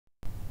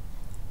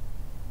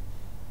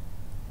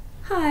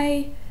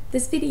Hi!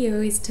 This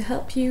video is to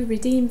help you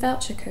redeem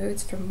voucher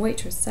codes from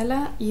Waitrose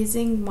Cellar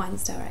using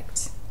Wines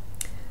Direct.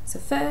 So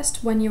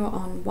first, when you're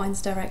on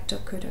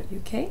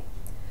winesdirect.co.uk,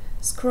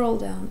 scroll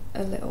down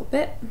a little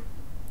bit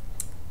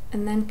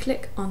and then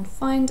click on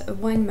Find a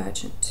Wine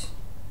Merchant.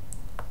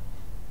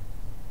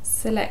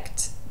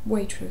 Select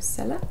Waitrose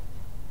Cellar.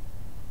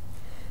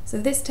 So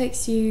this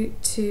takes you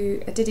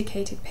to a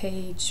dedicated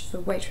page for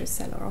Waitrose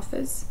Cellar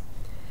offers.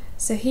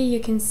 So here you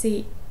can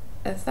see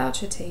a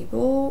voucher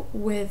table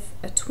with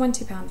a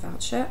 £20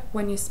 voucher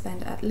when you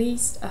spend at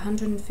least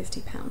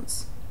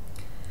 £150.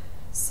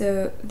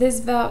 So this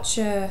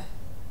voucher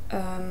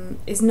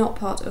is not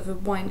part of a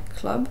wine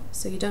club,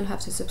 so you don't have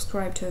to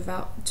subscribe to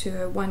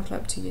a wine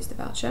club to use the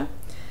voucher,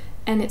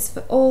 and it's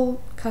for all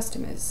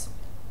customers.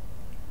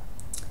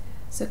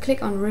 So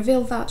click on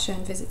Reveal Voucher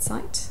and Visit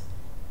Site.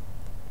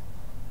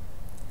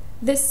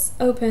 This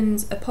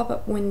opens a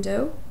pop-up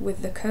window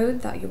with the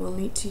code that you will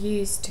need to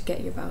use to get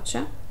your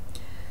voucher.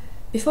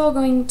 Before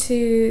going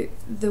to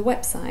the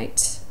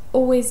website,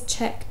 always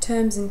check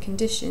terms and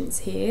conditions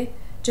here,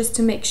 just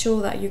to make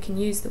sure that you can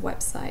use the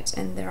website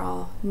and there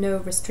are no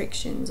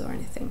restrictions or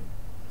anything.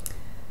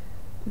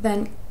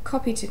 Then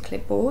copy to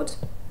clipboard,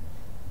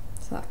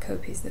 so that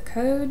copies the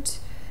code,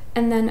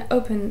 and then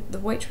open the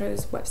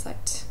Waitrose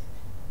website.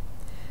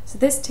 So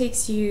this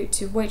takes you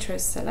to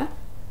Waitrose Cellar,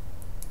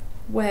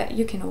 where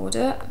you can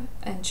order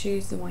and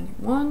choose the one you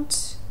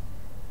want.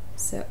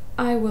 So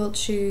I will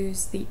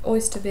choose the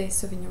Oyster Bay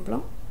Sauvignon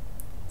Blanc.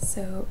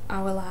 So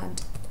I will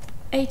add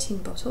 18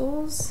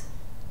 bottles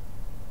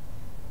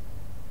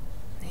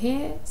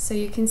here. So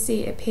you can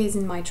see it appears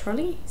in my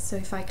trolley. So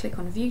if I click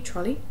on View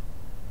Trolley,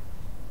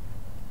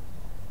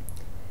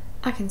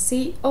 I can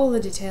see all the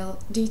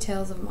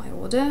details of my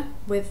order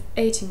with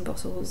 18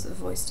 bottles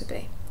of Oyster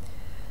Bay.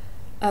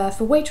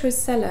 For Waitrose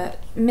Cellar,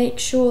 make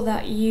sure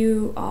that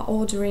you are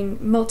ordering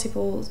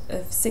multiples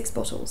of 6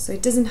 bottles. So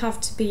it doesn't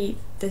have to be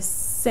the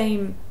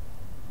same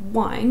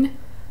wine,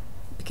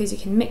 because you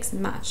can mix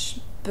and match,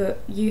 but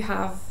you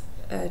have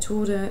to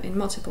order in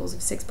multiples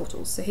of 6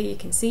 bottles. So here you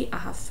can see I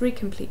have 3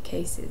 complete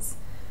cases,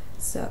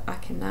 so I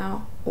can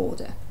now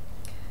order.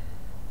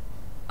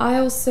 I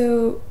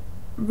also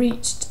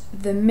reached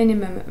the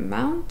minimum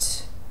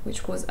amount,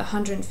 which was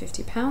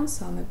 £150,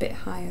 so I'm a bit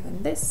higher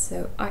than this,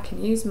 so I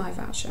can use my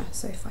voucher.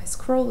 So if I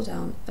scroll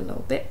down a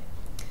little bit,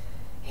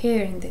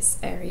 here in this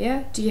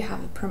area, do you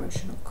have a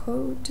promotional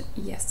code?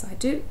 Yes, I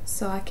do.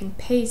 So I can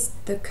paste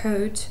the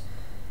code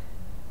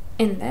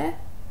in there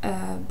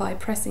by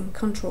pressing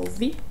Ctrl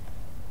V.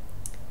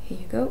 Here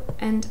you go,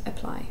 and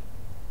apply.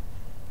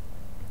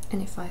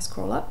 And if I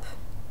scroll up,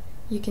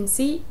 you can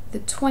see the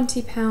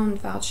 £20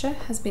 voucher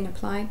has been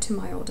applied to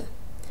my order.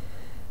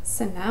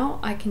 So now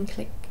I can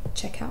click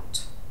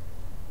Checkout.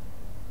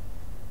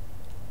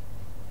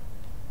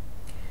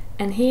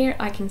 And here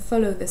I can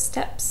follow the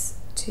steps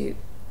to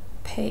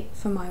pay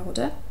for my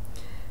order.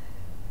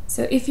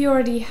 So if you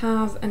already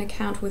have an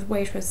account with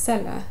Waitrose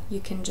Cellar,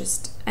 you can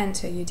just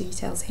enter your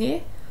details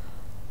here.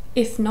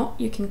 If not,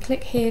 you can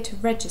click here to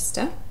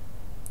register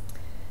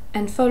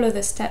and follow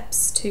the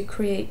steps to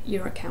create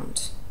your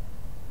account.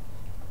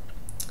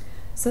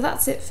 So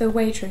that's it for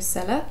Waitrose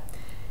Cellar.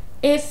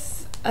 If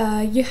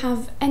you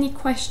have any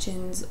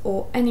questions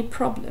or any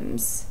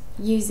problems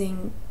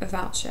using a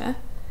voucher,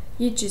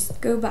 you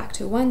just go back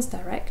to Wines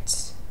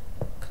Direct,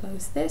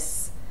 close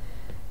this,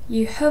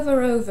 you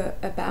hover over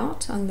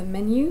About on the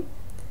menu,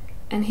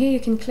 and here you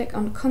can click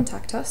on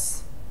Contact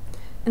Us,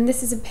 and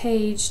this is a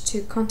page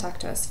to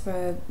contact us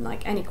for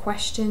like any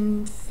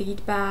question,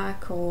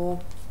 feedback,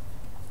 or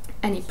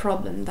any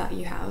problem that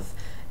you have,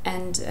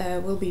 and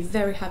we'll be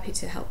very happy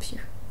to help you.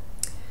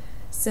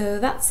 So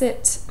that's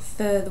it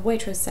for the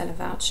Waitrose Cellar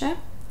voucher.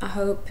 I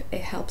hope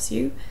it helps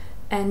you,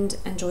 and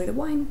enjoy the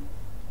wine.